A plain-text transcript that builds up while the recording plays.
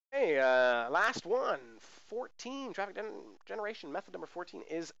Okay, last one. 14, traffic generation method number 14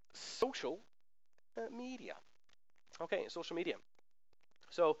 is social media. Okay, social media.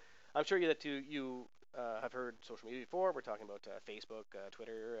 So I'm sure you have heard social media before. We're talking about Facebook,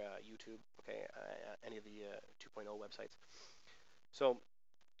 Twitter, YouTube, okay, any of the 2.0 websites. So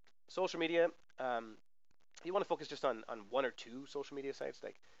social media, you want to focus just on one or two social media sites.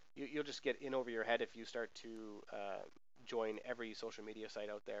 Like you'll just get in over your head if you start to join every social media site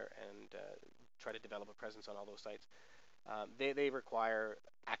out there and try to develop a presence on all those sites. They require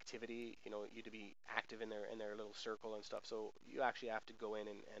activity, you to be active in their little circle and stuff. So you actually have to go in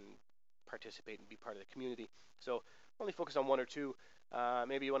and participate and be part of the community. So only focus on one or two.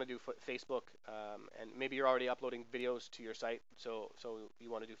 Maybe you want to do Facebook, and maybe you're already uploading videos to your site. So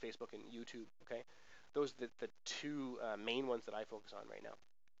you want to do Facebook and YouTube. Okay, those are the two main ones that I focus on right now.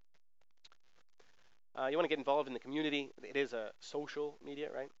 You want to get involved in the community. It is a social media,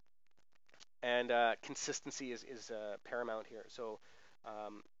 right? And consistency is paramount here. So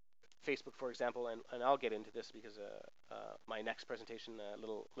Facebook, for example, and I'll get into this because my next presentation a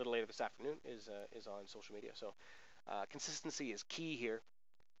little later this afternoon is on social media. So consistency is key here.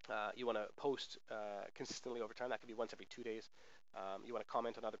 You want to post consistently over time. That could be once every 2 days. You want to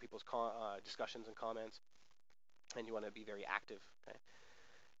comment on other people's discussions and comments, and you want to be very active. Okay?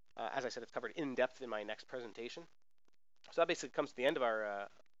 As I said, it's covered in depth in my next presentation. So that basically comes to the end of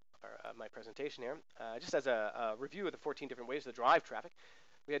my presentation here. Just as a review of the 14 different ways to drive traffic,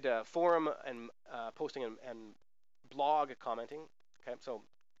 we had forum and posting and blog commenting. Okay, so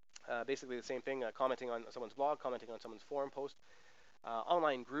basically the same thing: commenting on someone's blog, commenting on someone's forum post.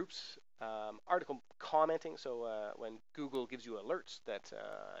 Online groups, article commenting. So when Google gives you alerts that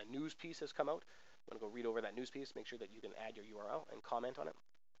a news piece has come out, you want to go read over that news piece. Make sure that you can add your URL and comment on it.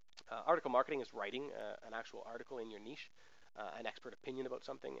 Article marketing is writing an actual article in your niche, an expert opinion about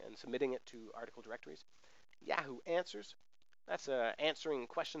something, and submitting it to article directories. Yahoo Answers, that's answering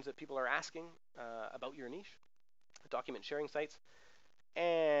questions that people are asking about your niche. Document sharing sites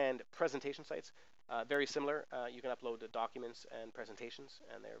and presentation sites, very similar. You can upload the documents and presentations,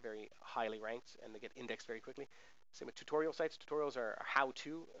 and they're very highly ranked, and they get indexed very quickly. Same with tutorial sites. Tutorials are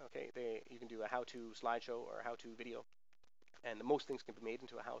how-to. Okay, you can do a how-to slideshow or a how-to video, and most things can be made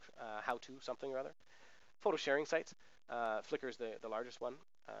into a how-to something or other. Photo sharing sites. Flickr is the largest one.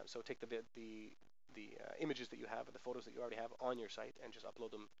 So take the images that you have, or the photos that you already have on your site, and just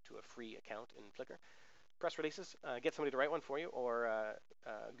upload them to a free account in Flickr. Press releases. Get somebody to write one for you, or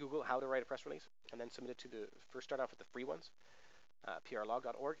Google how to write a press release, and then submit it to first start off with the free ones,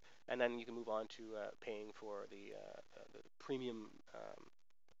 prlog.org, and then you can move on to paying for the premium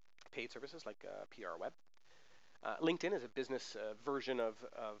paid services like PR Web. LinkedIn is a business version of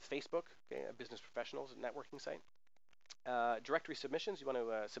Facebook, okay, a business professionals networking site. Directory submissions, you want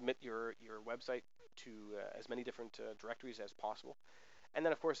to submit your website to as many different directories as possible. And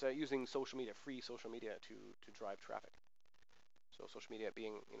then, of course, using social media, free social media to drive traffic. So social media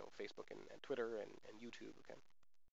being, Facebook and Twitter and YouTube, okay.